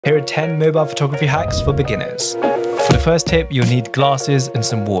Here are 10 mobile photography hacks for beginners. For the first tip, you'll need glasses and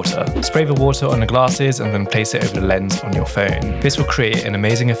some water. Spray the water on the glasses and then place it over the lens on your phone. This will create an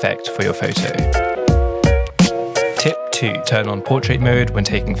amazing effect for your photo. Tip 2. Turn on portrait mode when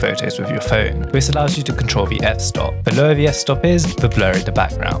taking photos with your phone. This allows you to control the f-stop. The lower the f-stop is, the blurrier the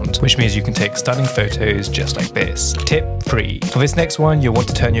background, which means you can take stunning photos just like this. Tip 3. For this next one, you'll want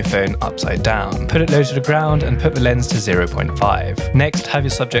to turn your phone upside down. Put it low to the ground and put the lens to 0.5. Next, have your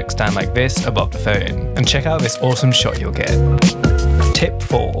subject stand like this above the phone, and check out this awesome shot you'll get. Tip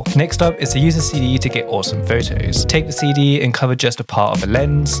 4. Next up is to use a CD to get awesome photos. Take the CD and cover just a part of the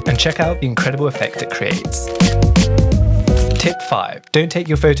lens, and check out the incredible effect it creates. Tip 5. Don't take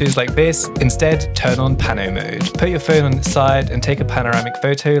your photos like this, instead turn on Pano Mode. Put your phone on its side and take a panoramic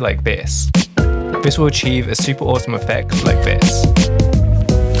photo like this. This will achieve a super awesome effect like this.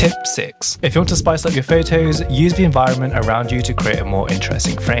 Tip 6. If you want to spice up your photos, use the environment around you to create a more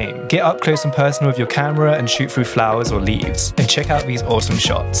interesting frame. Get up close and personal with your camera and shoot through flowers or leaves, and check out these awesome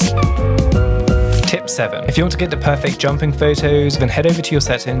shots. Tip 7. If you want to get the perfect jumping photos, then head over to your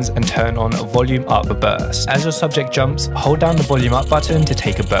settings and turn on volume up burst. As your subject jumps, hold down the volume up button to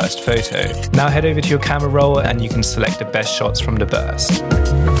take a burst photo. Now head over to your camera roll and you can select the best shots from the burst.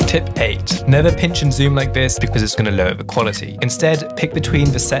 Tip 8. Never pinch and zoom like this because it's going to lower the quality. Instead, pick between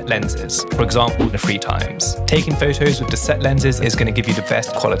the set lenses, for example the 3 times. Taking photos with the set lenses is going to give you the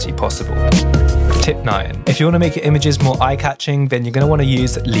best quality possible. Tip 9. If you want to make your images more eye-catching, then you're going to want to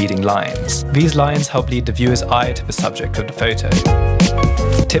use leading lines. These lines help lead the viewer's eye to the subject of the photo.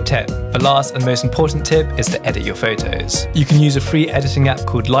 Tip 10. The last and most important tip is to edit your photos. You can use a free editing app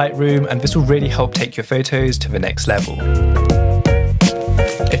called Lightroom, and this will really help take your photos to the next level.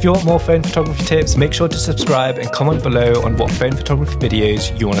 If you want more phone photography tips, make sure to subscribe and comment below on what phone photography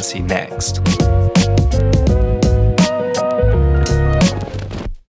videos you want to see next.